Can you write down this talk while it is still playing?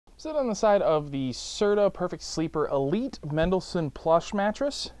Sit on the side of the Serta Perfect Sleeper Elite Mendelson Plush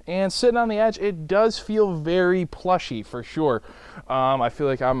mattress, and sitting on the edge, it does feel very plushy for sure. I feel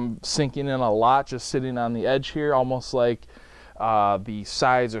like I'm sinking in a lot just sitting on the edge here, almost like the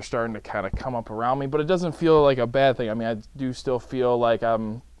sides are starting to kind of come up around me, but it doesn't feel like a bad thing. I mean, I do still feel like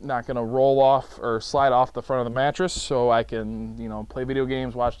I'm not going to roll off or slide off the front of the mattress, so I can, you know, play video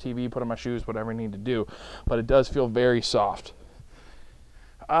games, watch TV, put on my shoes, whatever I need to do, but it does feel very soft.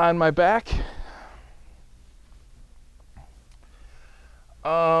 On my back,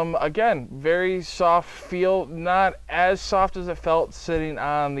 again, very soft feel, not as soft as it felt sitting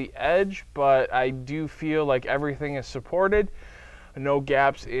on the edge, but I do feel like everything is supported, no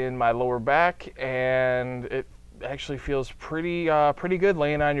gaps in my lower back, and it actually feels pretty good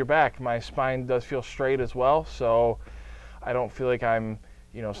laying on your back. My spine does feel straight as well, so I don't feel like I'm,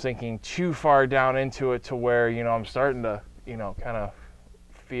 you know, sinking too far down into it to where, you know, I'm starting to, you know, kind of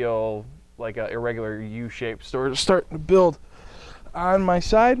feel like an irregular U-shape starting to build on my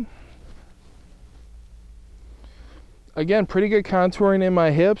side. Again, pretty good contouring in my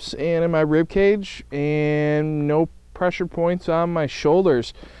hips and in my rib cage, and no pressure points on my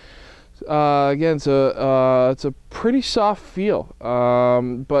shoulders. Again, it's a pretty soft feel,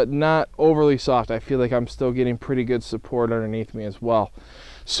 but not overly soft. I feel like I'm still getting pretty good support underneath me as well.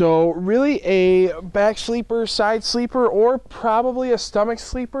 So really a back sleeper, side sleeper, or probably a stomach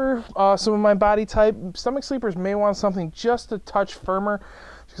sleeper. Some of my body type, stomach sleepers may want something just a touch firmer,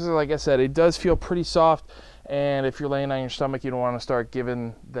 because like I said, it does feel pretty soft. And if you're laying on your stomach, you don't want to start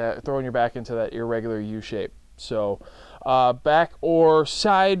throwing your back into that irregular U shape. So back or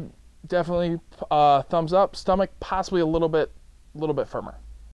side, definitely thumbs up. Stomach, possibly a little bit firmer.